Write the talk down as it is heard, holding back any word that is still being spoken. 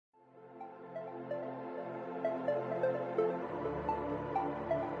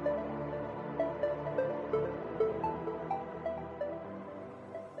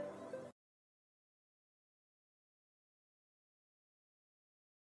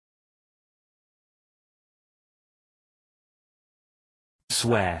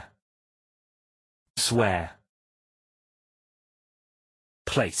swear, swear.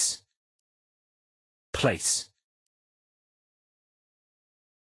 Place, place.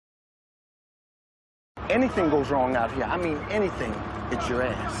 Anything goes wrong out here, I mean anything, it's your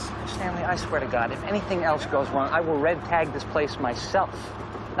ass. Stanley, I swear to God, if anything else goes wrong, I will red tag this place myself.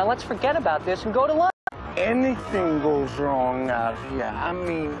 Now let's forget about this and go to lunch. Anything goes wrong out here, I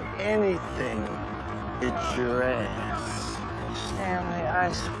mean anything, it's your ass. Stanley,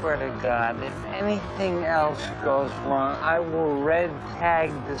 I swear to God, if anything else goes wrong, I will red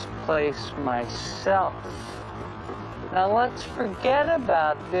tag this place myself. Now let's forget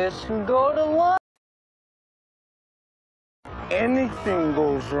about this and go to lunch. Anything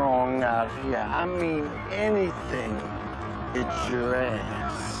goes wrong out here, I mean anything, it's your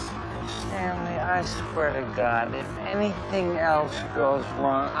ass. Stanley, I swear to God, if anything else goes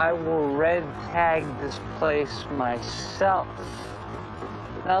wrong, I will red tag this place myself.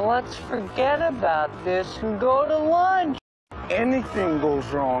 Now let's forget about this and go to lunch. Anything goes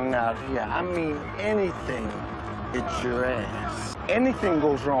wrong out here, I mean anything, it's your ass. Anything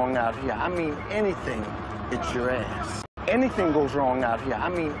goes wrong out here, I mean anything, it's your ass. Anything goes wrong out here, I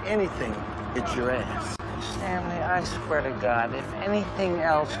mean anything, it's your ass. Stanley, I swear to God, if anything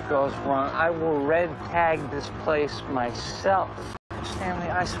else goes wrong, I will red tag this place myself. Stanley,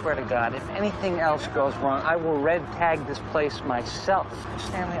 I swear to God, if anything else goes wrong, I will red tag this place myself.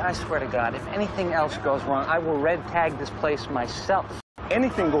 Stanley, I swear to God, if anything else goes wrong, I will red tag this place myself.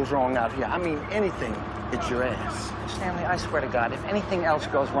 Anything goes wrong out here, I mean anything, it's your ass. Stanley, I swear to God, if anything else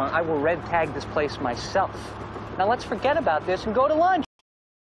goes wrong, I will red tag this place myself. Now let's forget about this and go to lunch.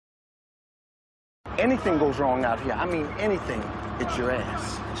 Anything goes wrong out here, I mean anything, it's your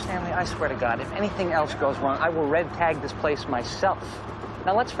ass. Stanley, I swear to God, if anything else goes wrong, I will red tag this place myself.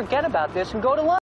 Now let's forget about this and go to lunch.